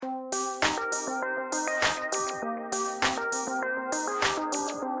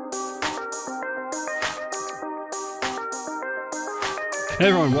Hey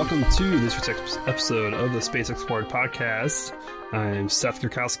everyone, welcome to this week's episode of the Space Explored podcast. I'm Seth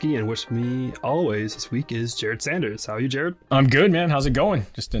Kurkowski, and with me always this week is Jared Sanders. How are you, Jared? I'm good, man. How's it going?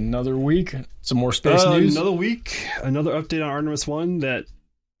 Just another week, some more space news. Another week, another update on Artemis 1 that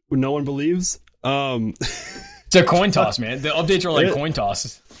no one believes. It's a coin toss, man. The updates are like coin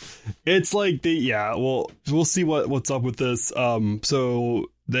tosses. It's like we'll see what's up with this. So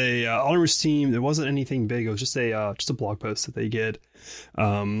the Artemis team, there wasn't anything big. It was just a blog post that they did,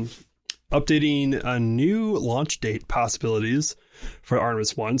 updating a new launch date possibilities for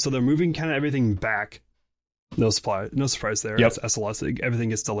Artemis 1. So they're moving kind of everything back. No surprise there. Yep. It's SLS. Everything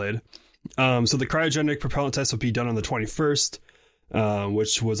gets delayed. So the cryogenic propellant test will be done on the 21st,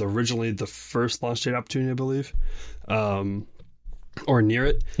 which was originally the first launch date opportunity, I believe. Or near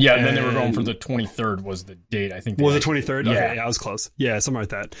it. Yeah, and then they were going for the 23rd was the date, I think. Was it 23rd? Yeah. Okay, yeah, I was close. Yeah, something like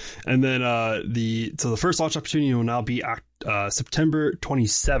that. And then the first launch opportunity will now be September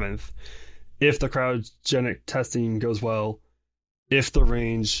 27th if the cryogenic testing goes well, if the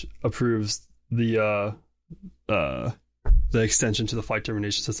range approves the extension to the flight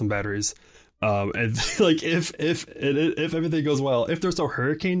termination system batteries. And like if everything goes well, if there's no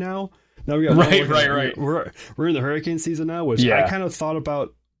hurricane now we got right. We're in the hurricane season now, which I kind of thought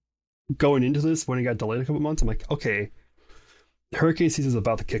about going into this when it got delayed a couple months. I'm like, okay, hurricane season is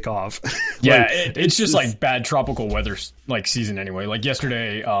about to kick off. Yeah, it's just like bad tropical weather like season anyway. Like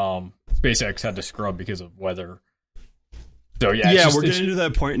yesterday, SpaceX had to scrub because of weather. So we're getting to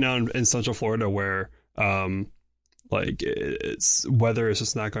that point now in Central Florida where like it's weather is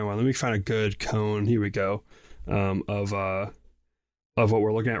just not going well. Let me find a good cone. Here we go. Of what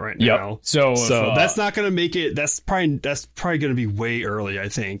we're looking at right now. So that's not going to make it. That's probably going to be way early, I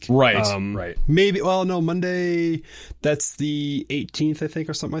think. Right. Right. Maybe. Well, no, Monday. That's the 18th, I think,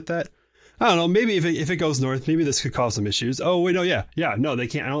 or something like that. I don't know. Maybe if it goes north, maybe this could cause some issues. Oh wait, no, yeah. No, they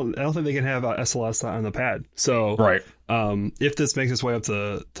can't. I don't think they can have SLS on the pad. So right. If this makes its way up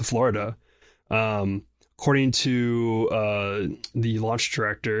to Florida, according to the launch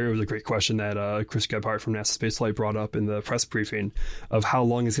director, it was a great question that Chris Gebhardt from NASA Spaceflight brought up in the press briefing of how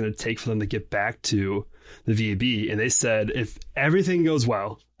long it's going to take for them to get back to the VAB. And they said, if everything goes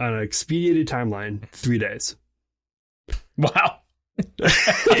well on an expedited timeline, 3 days. Wow.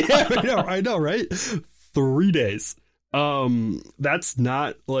 Yeah, I know, right? 3 days. That's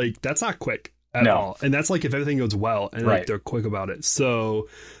not quick at all. And that's like if everything goes well and like they're quick about it. So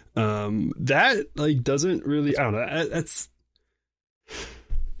that like doesn't really, I don't know, that's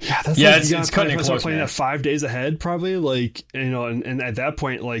it's cutting it close, playing man. that 5 days ahead probably, like, you know, and at that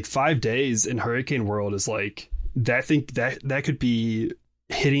point, like 5 days in hurricane world is like that. I think that could be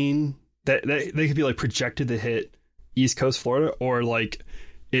hitting that they could be like projected to hit East Coast Florida, or like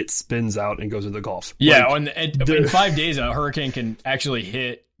it spins out and goes into the Gulf. And in 5 days a hurricane can actually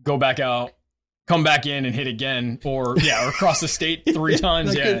hit, go back out, come back in and hit again, or across the state 3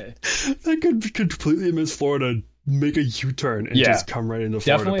 times. That could completely miss Florida, make a U-turn, and just come right into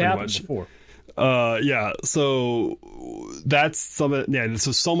Florida. Definitely pretty happened much. Before. So that's something. Yeah,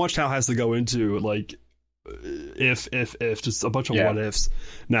 so much now has to go into like if just a bunch of what ifs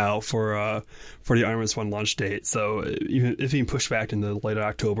now for the Artemis 1 launch date. So even if you can push back into late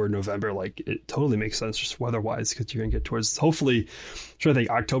October, November, like it totally makes sense just weather wise, because you're gonna get towards hopefully. I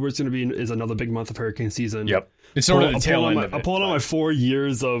think October is another big month of hurricane season. Yep, it's sort of the tail end of it. I'm pulling on my 4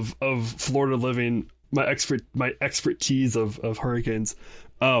 years of Florida living, my expertise of hurricanes.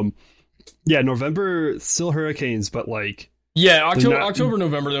 November still hurricanes, but like. Yeah, October,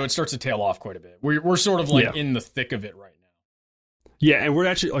 November, though, it starts to tail off quite a bit. We're sort of like in the thick of it right now. Yeah, and we're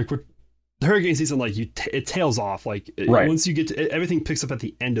actually the hurricane season, like it tails off. Like once you get to everything picks up at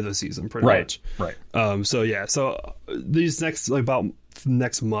the end of the season, pretty much. Right. So these next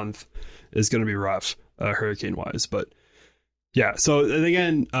next month is going to be rough, hurricane wise, but. Yeah. So and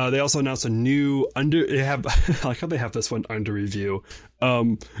again, they also announced a new They have I like how they have this one under review.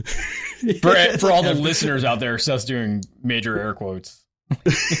 For all the listeners out there, Seth's doing major air quotes.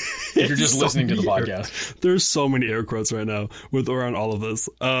 If you're just listening to the podcast, there's so many air quotes right now around all of this.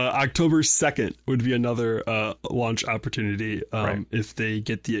 October 2nd would be another launch opportunity if they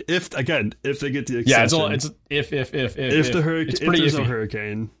get the extension. Yeah, it's if the hurricane, if there's no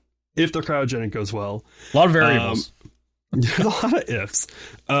hurricane, if the cryogenic goes well, a lot of variables. There's a lot of ifs.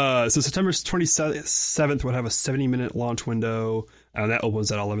 So September 27th would have a 70-minute launch window. That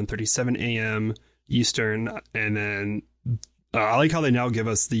opens at 11:37 a.m. Eastern. And then I like how they now give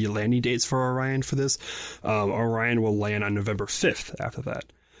us the landing dates for Orion for this. Orion will land on November 5th after that.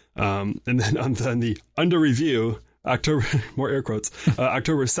 And then on the under review, October, more air quotes,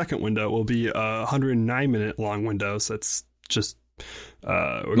 October 2nd window will be a 109-minute long window. So that's just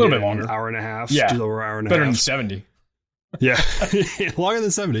a little bit longer, an hour and a half. Yeah, just over an hour and a better half. than 70. Yeah, longer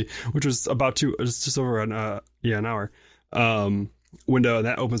than 70, which was just over an hour. Window, and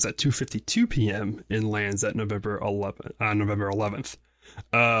that opens at 2:52 p.m. and lands at November 11th.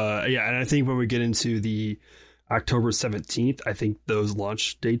 And I think when we get into the October 17th, I think those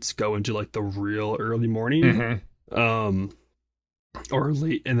launch dates go into like the real early morning, or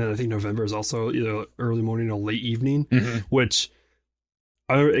late, and then I think November is also either early morning or late evening, which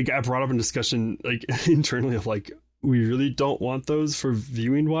I brought up in discussion like internally of like, we really don't want those for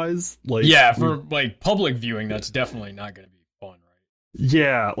viewing wise. Like, yeah, for like public viewing, that's definitely not going to be fun, right?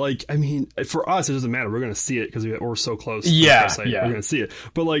 Yeah, like, I mean, for us, it doesn't matter. We're going to see it because we're so close. Yeah, We're going to see it.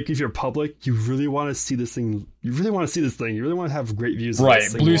 But like, if you're public, you really want to see this thing. You really want to have great views. Right,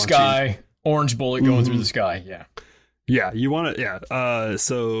 blue sky, orange bullet going through the sky. Yeah. Yeah, you want to. Yeah.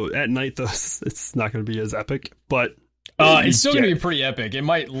 So at night, though, it's not going to be as epic, but it's still going to be pretty epic. It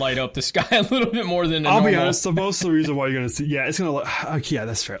might light up the sky a little bit more than I'll be honest. So most of the reason why you're going to see, it's going to. Yeah,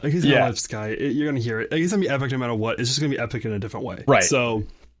 that's fair. Like, it's going to light up the sky. You're going to hear it. Like, it's going to be epic no matter what. It's just going to be epic in a different way. Right. So.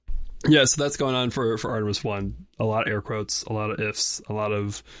 Yeah, so that's going on for Artemis 1. A lot of air quotes, a lot of ifs, a lot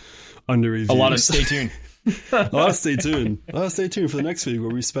of under reviews. A lot of stay tuned. A lot of stay tuned. A lot of stay tuned for the next week where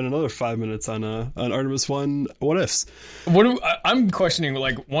we spend another 5 minutes on Artemis 1 what ifs. I'm questioning,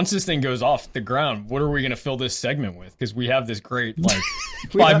 like, once this thing goes off the ground, what are we going to fill this segment with? Because we have this great, like,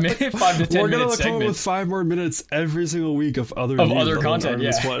 5 to 10 minute segment. We're going to come up with 5 more minutes every single week of other content,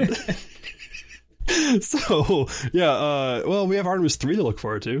 Artemis 1. So, well, we have Artemis 3 to look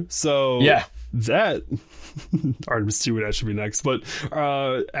forward to. So, that Artemis 2 would actually be next. But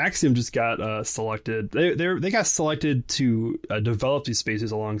Axiom just got selected. They got selected to develop these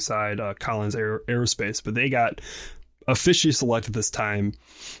spaces alongside Collins Aerospace, but they got officially selected this time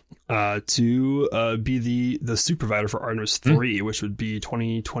to be the super provider for Artemis 3, which would be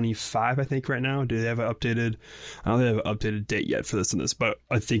 2025, I think, right now. Do they have an updated? I don't think they have an updated date yet for this, but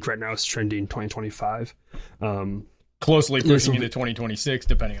I think right now it's trending 2025. Closely pushing into 2026,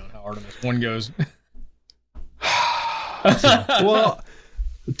 depending on how Artemis 1 goes. Well,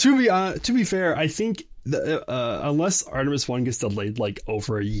 to be fair, I think unless Artemis 1 gets delayed like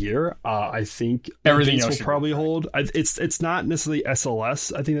over a year, I think everything else will probably hold. It's not necessarily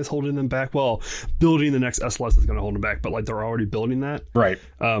SLS, I think, that's holding them back. Well, building the next SLS is going to hold them back, but like they're already building that. Right.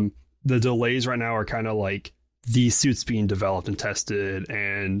 The delays right now are kind of like these suits being developed and tested,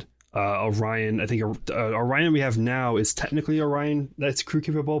 and Orion. I think Orion we have now is technically Orion that's crew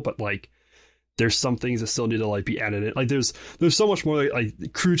capable, but like there's some things that still need to like be added in. Like there's so much more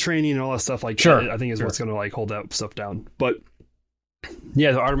like crew training and all that stuff. Like I think is what's going to like hold that stuff down. But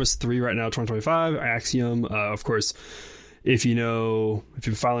yeah, the Artemis 3 right now, 2025. Axiom, of course. If you've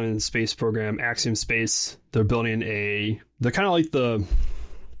been following the space program, Axiom Space, they're building they're kind of like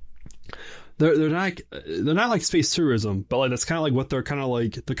they're not like space tourism, but like that's kind of like what they're kind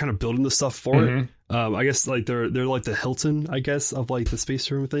of building the stuff for it. I guess like they're like the Hilton, I guess, of like the space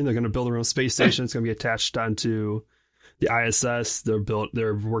tourism thing. They're going to build their own space station. It's going to be attached onto the ISS.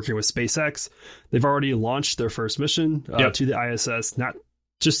 They're working with SpaceX. They've already launched their first mission to the ISS, not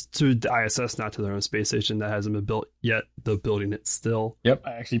just to the ISS, not to their own space station that hasn't been built yet. They're building it still. Yep,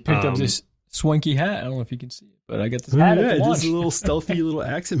 I actually picked up this swanky hat. I don't know if you can see it, but I got this hat at the launch. It's a little stealthy little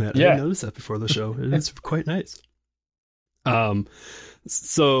Axiom hat. I didn't notice that before the show. It's quite nice.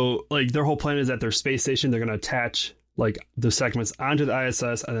 So like their whole plan is that their space station, they're going to attach like the segments onto the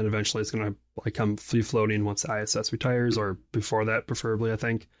ISS, and then eventually it's going to like come free floating once the ISS retires, or before that, preferably, I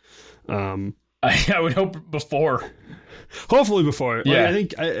think. I would hope before. Hopefully before. Yeah. Like, I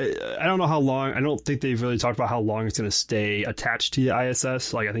think I don't know how long. I don't think they've really talked about how long it's going to stay attached to the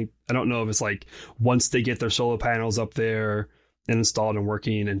ISS. Like I don't know if it's like once they get their solar panels up there and installed and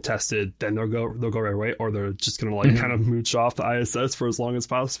working and tested, then they'll go right away, or they're just going to like kind of mooch off the ISS for as long as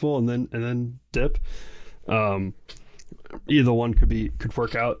possible and then dip. Either one could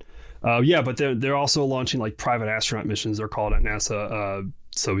work out. But they're also launching like private astronaut missions, they're called at NASA.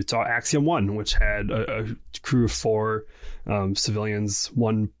 So we saw Axiom 1, which had a crew of 4 civilians,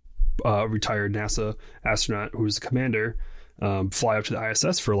 1 retired NASA astronaut who was the commander, fly up to the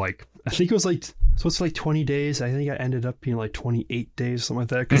ISS for like, I think it was like, supposed to be like 20 days. I think it ended up being like 28 days, something like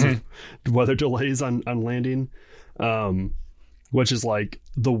that, because of weather delays on landing, which is like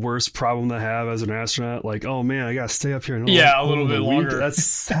the worst problem to have as an astronaut. Like, oh man, I got to stay up here. A little bit longer. That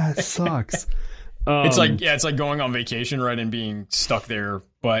sucks. It's like going on vacation, right, and being stuck there,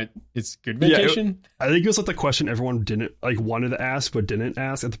 but it's good vacation. I think it was like the question everyone wanted to ask but didn't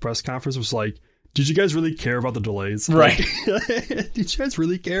ask at the press conference was like, did you guys really care about the delays? Right. Did you guys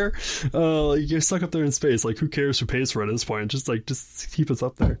really care? You're stuck up there in space. Like, who cares who pays for it at this point? Just keep us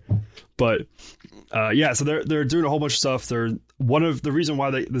up there. But so they're doing a whole bunch of stuff. They're one of the reason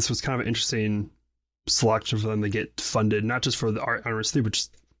why this was kind of an interesting selection for them to get funded, not just for the Artemis 3, but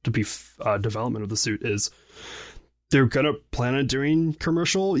just to be development of the suit, is they're gonna plan on doing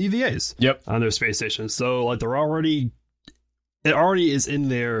commercial EVAs. Yep. On their space station. So like it already is in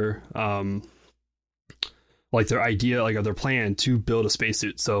their like their idea, like of their plan to build a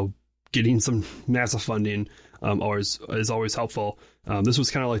spacesuit. So getting some NASA funding is always helpful. This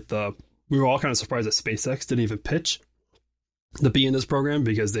was kind of like we were all kind of surprised that SpaceX didn't even pitch to be in this program,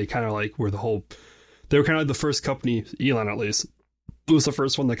 because they kind of like they were kind of like the first company, Elon at least, was the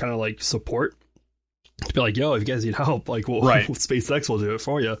first one to kind of like support, to be like, yo, if you guys need help, like, well, SpaceX will do it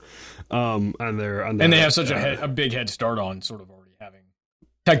for you. And they have such a big head start on sort of already having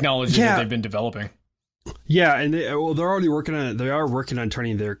technology that they've been developing. Yeah, and they're already working on it. They are working on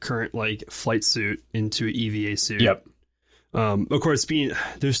turning their current like flight suit into an EVA suit. Yep. Of course,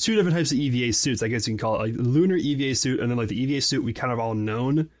 there's two different types of EVA suits, I guess you can call it, like the lunar EVA suit, and then like the EVA suit we kind of all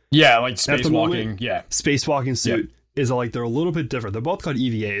known. Yeah, like spacewalking. Yeah, spacewalking suit is like they're a little bit different. They're both called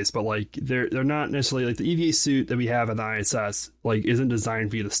EVAs, but like they're not necessarily like the EVA suit that we have at the ISS. Like isn't designed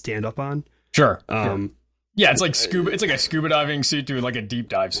for you to stand up on. Sure. Yeah, it's like scuba. It's like a scuba diving suit to like a deep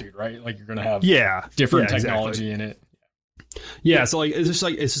dive suit, right? Like you're gonna have different technology in it. Yeah, so like it's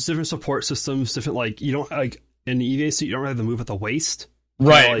just different support systems, different like you don't like in the EVA suit you don't have to move at the waist.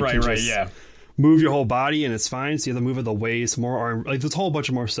 Right, like, right. Yeah. Move your whole body and it's fine. So you have to move at the waist, more arm. Like there's a whole bunch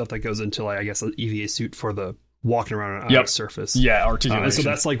of more stuff that goes into like I guess an EVA suit for the walking around on a surface. Yeah, articulation. So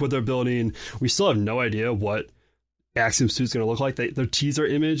that's like what they're building. We still have no idea what Axiom suit's going to look like. Their teaser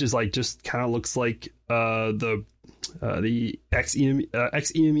image is like just kind of looks like the XEME, I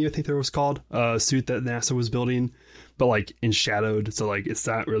think that was called, suit that NASA was building, but like in shadowed. So like it's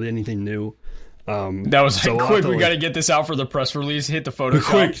not really anything new. That was like, quick. We got to get this out for the press release. Hit the Photoshop.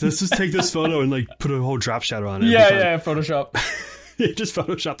 Quick, let's just take this photo and like put a whole drop shadow on it. Yeah, Photoshop. Just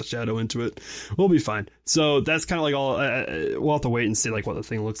Photoshop the shadow into it. We'll be fine. So that's kind of like all. We'll have to wait and see like what the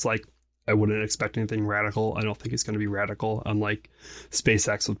thing looks like. I wouldn't expect anything radical. I don't think it's going to be radical. Unlike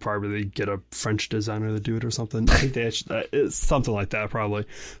SpaceX would probably get a French designer to do it or something. I think it's something like that, probably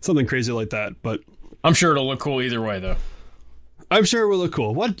something crazy like that. But I'm sure it'll look cool either way, though. I'm sure it will look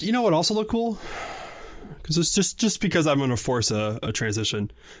cool. What what also look cool? Because it's just because I'm going to force a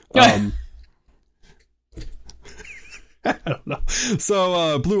transition. I don't know.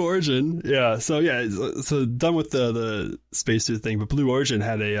 So Blue Origin, so done with the spacesuit thing, but Blue Origin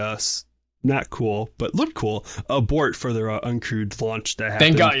had a not cool, but looked cool, abort for their uncrewed launch that happened.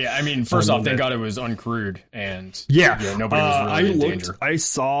 Thank God, yeah. I mean, first off, thank God it was uncrewed, and nobody was really in danger. I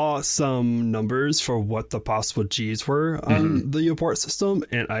saw some numbers for what the possible Gs were on the abort system,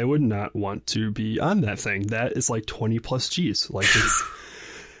 and I would not want to be on that thing. That is like 20 plus Gs. Like it's...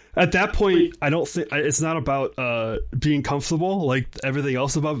 At that point, I don't think it's not about being comfortable like everything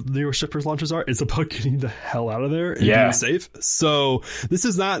else about newer shippers launches are. It's about getting the hell out of there and being safe. So this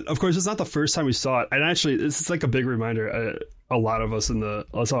is not, of course, it's not the first time we saw it. And actually, this is like a big reminder. A lot of us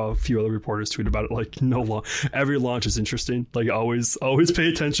I saw a few other reporters tweet about it. Like every launch is interesting. Like always pay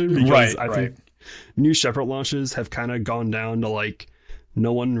attention, because I think new Shepard launches have kind of gone down to like,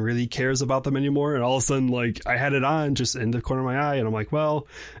 no one really cares about them anymore. And all of a sudden, like, I had it on just in the corner of my eye, and I'm like, well,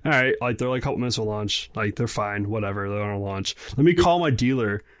 all right, like, they're like a couple minutes to launch. Like, they're fine, whatever, they're on a launch. Let me call my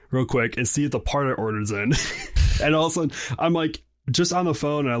dealer real quick and see if the part I ordered's in. And all of a sudden, I'm like, just on the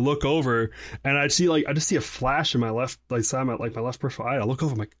phone, and I look over, and I just see a flash in my left, like, side, my left peripheral eye. I look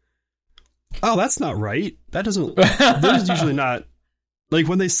over, I'm like, oh, that's not right. That doesn't, there's usually not, like,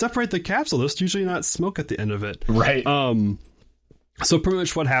 when they separate the capsule, there's usually not smoke at the end of it. Right. So pretty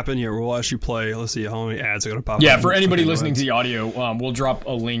much what happened here, we'll actually play, let's see how many ads are going to pop up. Yeah, for anybody listening to the audio, we'll drop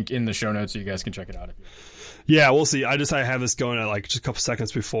a link in the show notes so you guys can check it out. Yeah, we'll see. I have this going at like just a couple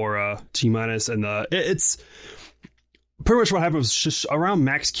seconds before T-minus, and it's pretty much what happened was just around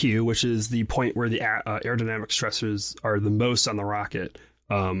max Q, which is the point where the aerodynamic stressors are the most on the rocket.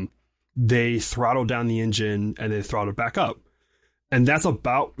 They throttled down the engine and they throttled back up. And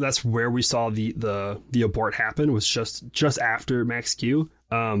that's where we saw the abort happen, was just after max Q.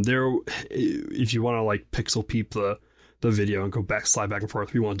 If you want to like pixel peep the video and slide back and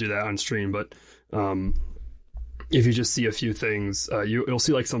forth, we won't do that on stream. But if you just see a few things, you'll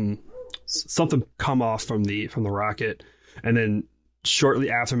see like something come off from the rocket, and then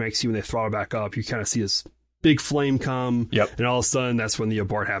shortly after max Q, when they throttle back up, you kind of see this big flame come. Yep. And all of a sudden, that's when the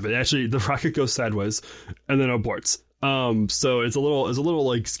abort happened. Actually, the rocket goes sideways and then aborts. So it's a little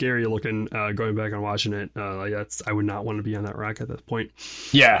like scary looking, going back and watching it. I would not want to be on that rocket at that point.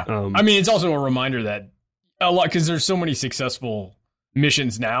 Yeah. I mean, it's also a reminder that a lot, because there's so many successful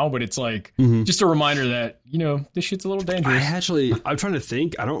missions now, but it's like just a reminder that, this shit's a little dangerous. I'm trying to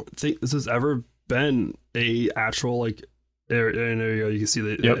think. I don't think this has ever been a actual, like, there you go. You can see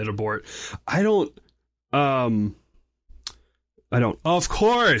it abort. I don't. Of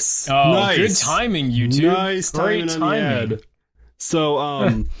course. Oh, nice. Good timing, YouTube. Nice timing on the ad. So,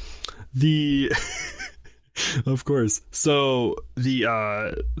 of course. So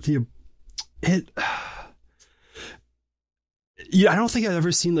I don't think I've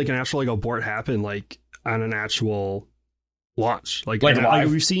ever seen like an actual like abort happen like on an actual launch. Like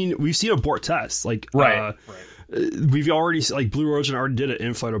we've seen abort tests. Like right. We've already like Blue Origin already did an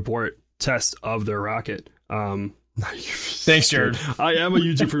in-flight abort test of their rocket. Thanks, Jared. I am a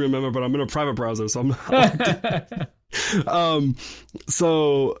YouTube Premium member, but I'm in a private browser, so I'm not.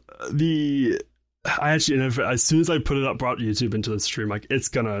 I actually, as soon as I put it up, brought YouTube into the stream, like there's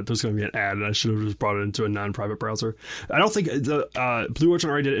gonna be an ad, and I should have just brought it into a non-private browser. I don't think the Blue Origin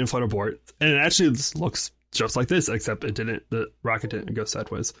already did in-flight abort, and it actually looks just like this, except it didn't. The rocket didn't go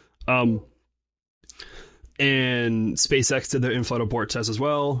sideways. And SpaceX did their in-flight abort test as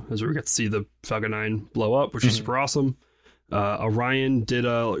well, as we got to see the Falcon 9 blow up, which is super awesome. Orion did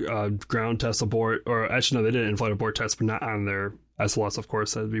a ground test abort, or actually no, they did an in-flight abort test, but not on their SLS, of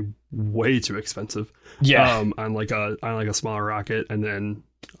course. That'd be way too expensive. Yeah. On like a smaller rocket, and then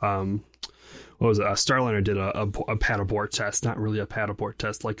what was it? Starliner did a pad abort test, not really a pad abort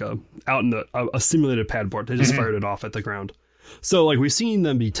test, like a simulated pad abort. They just fired it off at the ground. So like we've seen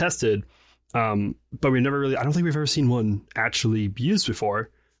them be tested. But we never really, I don't think we've ever seen one actually be used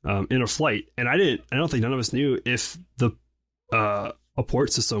before, in a flight. And I don't think none of us knew if the,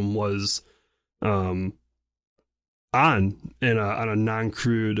 abort system was, on a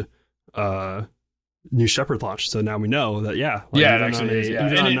non-crewed, New Shepard launch. So now we know that, it actually is. Yeah.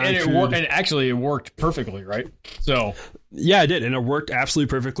 It worked perfectly, right? So yeah, it did, and it worked absolutely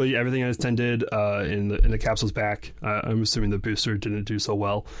perfectly. Everything as 10 did, in the capsule's back. I'm assuming the booster didn't do so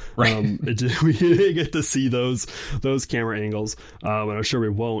well. Right. We didn't get to see those camera angles, and I'm sure we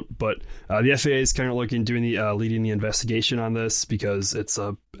won't. But the FAA is kind of leading the investigation on this, because it's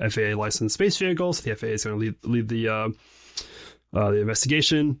a FAA licensed space vehicle, so the FAA is going to lead the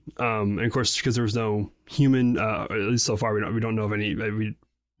investigation. And of course, because there was no human, at least so far, we don't know of any.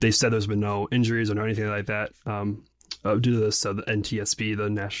 They said there's been no injuries or anything like that. Due to this, the NTSB, the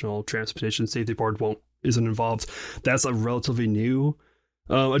National Transportation Safety Board, isn't involved. That's a relatively new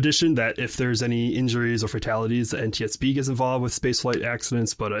addition, that if there's any injuries or fatalities, the NTSB gets involved with spaceflight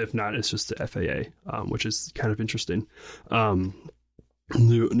accidents, but if not, it's just the FAA, which is kind of interesting.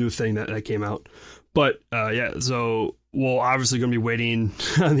 New thing that came out. But so we're obviously going to be waiting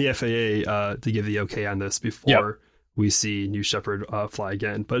on the FAA to give the okay on this before we see New Shepard fly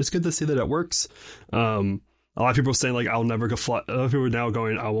again. But it's good to see that it works. A lot of people are saying, like, I'll never go fly. A lot of people are now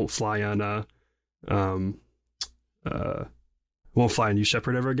going, I won't fly on won't fly a New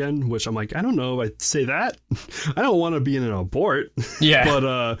Shepard ever again, which I'm like, I don't know if I'd say that. I don't want to be in an abort. Yeah.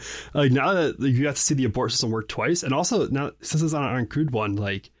 But like now that you have to see the abort system work twice, and also now since it's on an uncrewed one,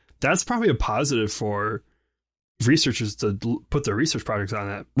 like that's probably a positive for researchers to put their research projects on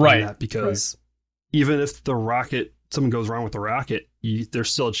that. Right. Because even if something goes wrong with the rocket, there's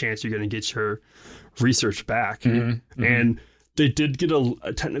still a chance you're going to get your research back. And they did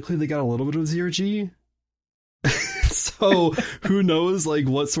technically they got a little bit of zero G. So who knows, like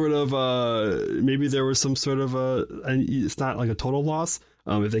what sort of maybe there was some sort of and it's not like a total loss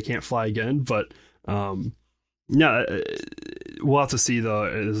if they can't fly again, but we'll have to see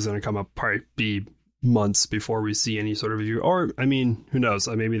though. This is going to come up probably be months before we see any sort of review, or I mean, who knows?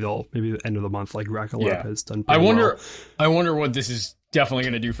 Maybe the end of the month, like Rocket Lab has done. I wonder what this is definitely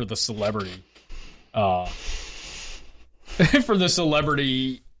going to do for the celebrity. For the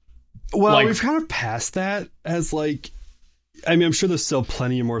celebrity. Well, we've kind of passed that as like, I mean, I'm sure there's still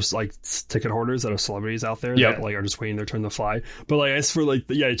plenty more like ticket holders that are celebrities out there that like are just waiting their turn to fly. But like, as for like,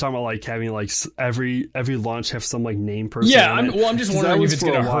 you're talking about like having like every launch have some like name person. Yeah, I'm just wondering if it's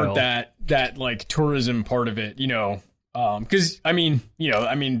going to hurt that like tourism part of it, because I mean,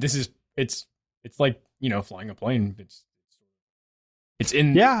 this is it's like flying a plane. It's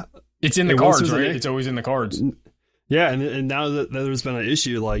in the cards, right? It's always in the cards. Yeah, and now that there's been an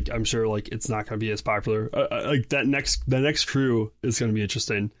issue, like I'm sure like it's not going to be as popular. Like the next crew is going to be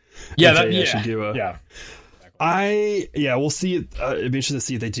interesting. Yeah, we'll see. It'd be interesting to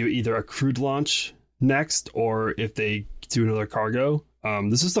see if they do either a crewed launch next, or if they do another cargo.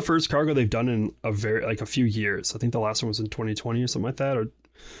 This is the first cargo they've done in a few years. I think the last one was in 2020 or something like that, or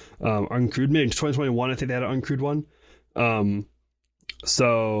uncrewed. Maybe in 2021, I think they had an uncrewed one.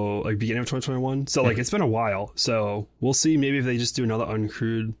 So like beginning of 2021. So like it's been a while. So we'll see. Maybe if they just do another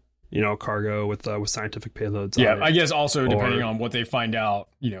uncrewed, cargo with scientific payloads. Yeah, I guess also depending on what they find out,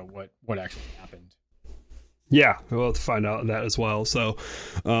 what actually happened. Yeah, we'll have to find out that as well. So,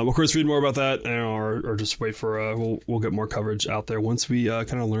 of course, read more about that, or just wait for we'll get more coverage out there once we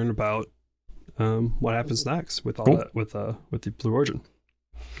kind of learn about what happens next with all that with the Blue Origin.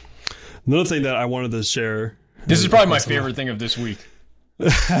 Another thing that I wanted to share. This is probably my favorite thing of this week.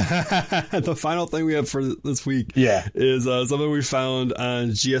 The final thing we have for this week is something we found on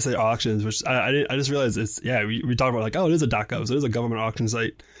GSA Auctions, which I just realized we talked about it is a .gov, so it is a government auction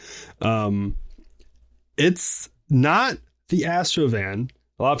site. It's not the Astrovan.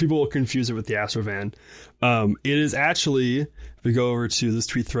 A lot of people will confuse it with the Astrovan. It is actually, if we go over to this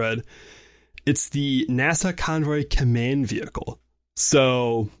tweet thread, it's the NASA Convoy Command Vehicle.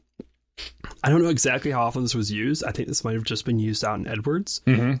 So I don't know exactly how often this was used. I think this might have just been used out in Edwards.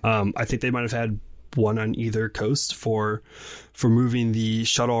 Mm-hmm. I think they might have had one on either coast for moving the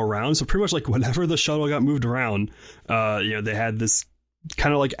shuttle around. So pretty much like whenever the shuttle got moved around, they had this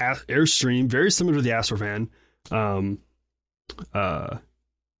kind of like Airstream, very similar to the Astrovan,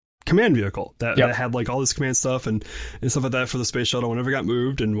 command vehicle that had like all this command stuff and stuff like that for the space shuttle whenever it got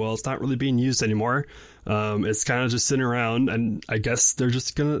moved. And well, it's not really being used anymore. It's kind of just sitting around, and I guess they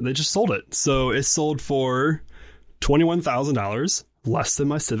just sold it. So it sold for $21,000, less than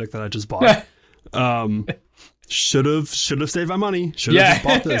my Civic that I just bought. Should have saved my money. Should have just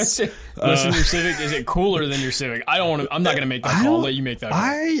bought this. Listen, your Civic, is it cooler than your Civic? I'm not going to make that call. I'll let you make that call.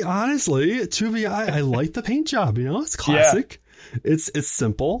 I honestly, I like the paint job. It's classic. Yeah. It's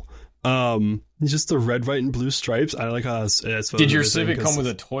simple. Just the red, white, and blue stripes. I like how it's Did your Civic come with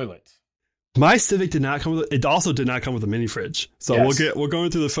a toilet? My Civic did not come with it. Also did not come with a mini fridge. So we're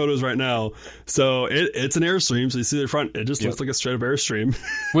going through the photos right now. So it's an Airstream. So you see the front, it just looks like a straight up Airstream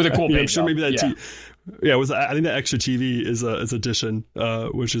with a cool paint I'm sure maybe that I think that extra TV is addition,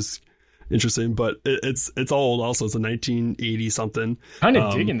 which is interesting, but it's old. Also, it's a 1980 something. Kind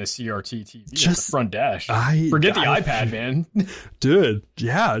of digging the CRT TV, just the front dash. Forget the iPad, man. Dude,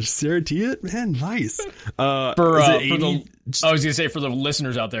 yeah, just CRT it, man. Nice. I was gonna say, for the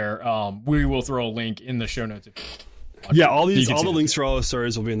listeners out there, we will throw a link in the show notes. Yeah, all the links for all the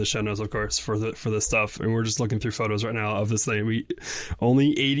stories will be in the show notes, of course, for this stuff. And we're just looking through photos right now of this thing. We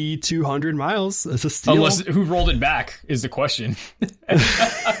only 8,200 miles. It's a steal. Unless who rolled it back is the question.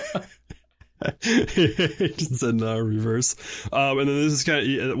 Just in reverse. And then this is kind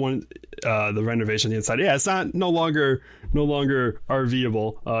of the renovation on the inside. Yeah, it's no longer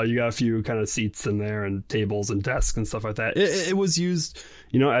RVable. You got a few kind of seats in there and tables and desks and stuff like that. It was used,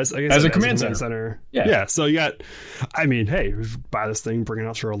 as a command center. Yeah. So you got, hey, we buy this thing, bring it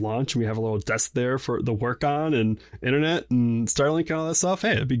out for a launch, and we have a little desk there for the work on and internet and Starlink and all that stuff.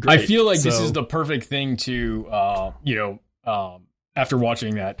 Hey, it'd be great. I feel like this is the perfect thing to, after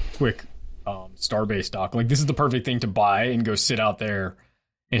watching that quick Starbase doc, like this is the perfect thing to buy and go sit out there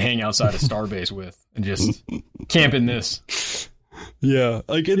and hang outside of Starbase with and just camp in this. Yeah,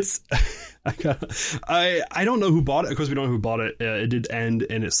 like it's I don't know who bought it. Of course, we don't know who bought it. It did end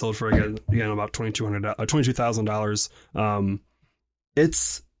and it sold for again about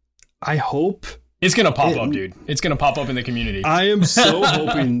 $22,000. I hope it's gonna pop up, dude. It's gonna pop up in the community. I am so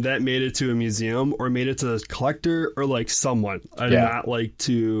hoping that made it to a museum or made it to a collector or like someone, not like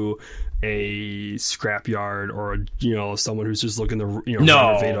to a scrapyard or someone who's just looking to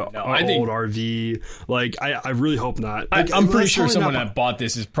renovate an old RV. Like I really hope not. Like, I'm pretty sure someone that bought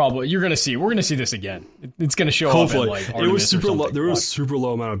this is probably we're gonna see this again. It's gonna show hopefully. up. At, like, it was super low. There was super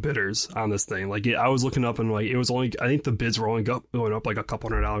low amount of bidders on this thing. Like I was looking up and like it was only, I think the bids were only going up like a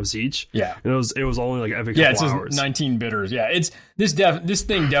couple $100 each. Yeah, and it was only like every couple hours. 19 bidders. Yeah, it's this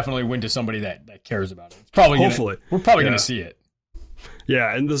thing definitely went to somebody that cares about it. It's probably hopefully we're probably gonna see it.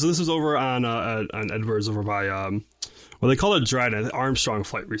 Yeah, and this is over on Edwards, over by they call it Dryden. Armstrong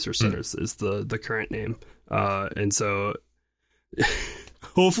Flight Research Center is the current name, and so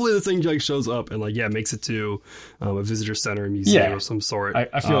hopefully this thing like shows up and like makes it to a visitor center, museum of some sort.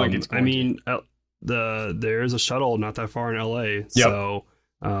 I feel like it's. There is a shuttle not that far in LA, so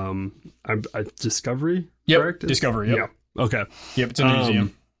Discovery. Correct? Discovery. Yep. Yeah. Okay. Yep, it's a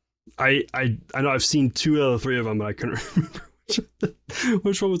museum. I know I've seen 2 out of 3 of them, but I couldn't remember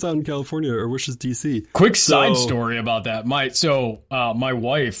which one was out in California or which is DC. Quick side story about that. My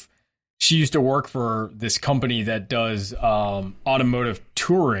wife, she used to work for this company that does automotive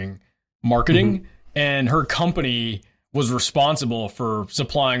touring marketing, and her company was responsible for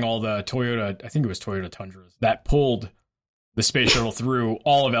supplying all the Toyota, I think it was Toyota Tundras, that pulled the space shuttle through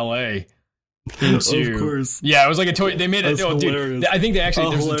all of LA. Into, of course. Yeah, it was like a Toyota. They made it. Oh, dude, I think they actually,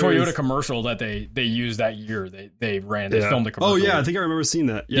 there's hilarious. a Toyota commercial that they used that year. They ran, they filmed the commercial. Oh, yeah, I think I remember seeing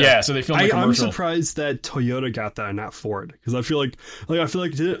that. Yeah, so they filmed the commercial. I'm surprised that Toyota got that and not Ford. Because I feel like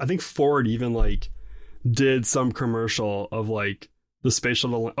I think Ford even like did some commercial of like the space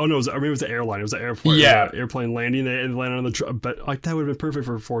shuttle. Oh, no, it was the airline. It was the airplane. Yeah. Airplane landing. They landed on the truck. But like that would have been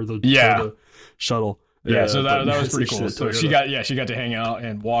perfect for the Toyota shuttle. Yeah, so that was pretty cool. So she got to hang out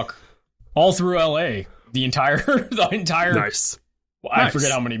and walk all through LA, the entire. Nice. Well, I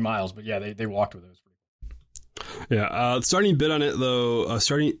forget how many miles, but yeah, they walked with it. Yeah, starting bid on it though.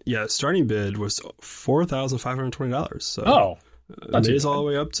 Starting bid was $4,520. So it is all the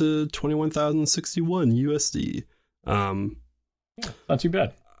way up to 21,061 USD. Not too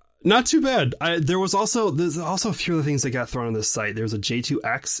bad. Not too bad. There's also a few other things that got thrown on this site. There's a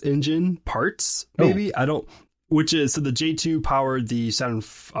J2X engine parts, maybe. So the J2 powered the Saturn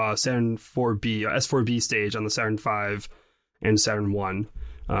 4B, S4B stage on the Saturn 5 and Saturn 1.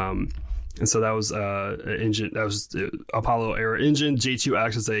 And so that was an engine, that was the Apollo era engine.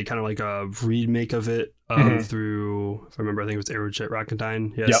 J2X is a kind of like a remake of it through, if I remember, I think it was Aerojet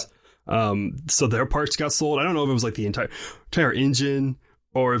Rocketdyne. Yes. Yep. So their parts got sold. I don't know if it was like the entire engine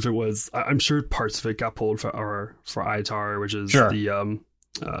or if it was, I'm sure parts of it got pulled for ITAR, which is the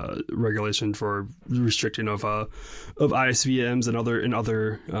regulation for restricting of ISVMs and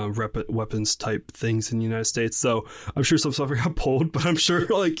other weapons type things in the United States. So I'm sure some stuff got pulled, but I'm sure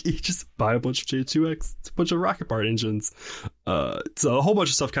like you just buy a bunch of J2X, a bunch of rocket part engines. So a whole bunch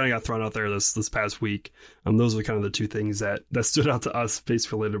of stuff kind of got thrown out there this past week. Those are kind of the two things that stood out to us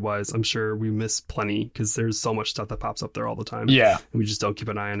space related wise. I'm sure we miss plenty because there's so much stuff that pops up there all the time. Yeah, and we just don't keep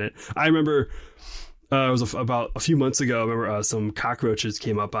an eye on it. I remember. It was about a few months ago. I remember some cockroaches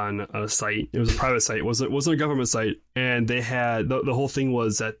came up on a site. It was a private site. It wasn't a government site. And they had the whole thing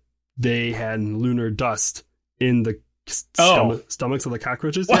was that they had lunar dust in the stomachs of the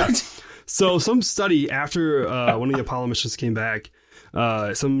cockroaches. What? Yeah. So some study after one of the Apollo missions came back,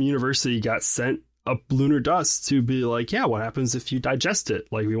 some university got sent up lunar dust to be like, yeah, what happens if you digest it?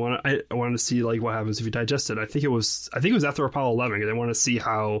 Like I wanted to see like what happens if you digest it. I think it was after Apollo 11 because they want to see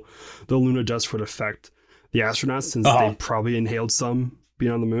how the lunar dust would affect the astronauts since they probably inhaled some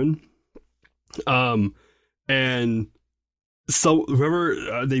being on the moon. And so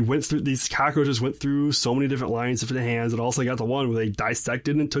remember these cockroaches went through so many different lines, different hands, and also got the one where they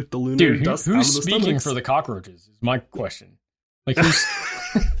dissected and took the lunar dust out of the who's speaking stomachs. for the cockroaches is my question. Like who's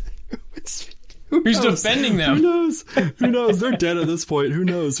Who's defending them? Who knows? They're dead at this point. Who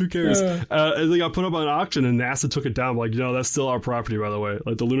knows? Who cares? And they got put up on auction and NASA took it down. Like, that's still our property, by the way.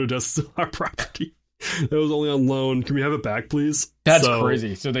 Like, the lunar dust is still our property. That was only on loan. Can we have it back, please? That's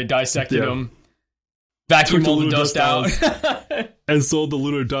crazy. So they dissected them, vacuumed all the dust out, and sold the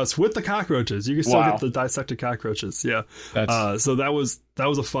lunar dust with the cockroaches. You can still get the dissected cockroaches. Yeah. So that was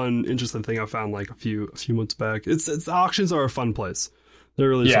a fun, interesting thing I found like a few months back. It's auctions are a fun place. They're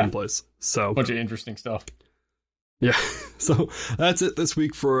really fun place. So bunch of interesting stuff. Yeah. So that's it this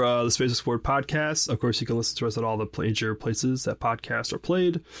week for the Space Explored podcast. Of course, you can listen to us at all the major places that podcasts are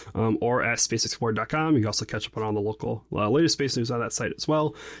played, or at spaceexplored.com. You can also catch up on all the local latest space news on that site as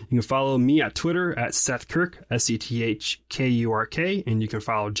well. You can follow me at Twitter at Seth Kirk, SETHKURK, and you can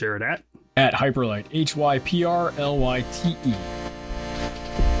follow Jared at Hyperlight, HYPRLYTE.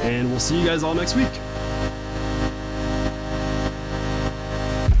 And we'll see you guys all next week.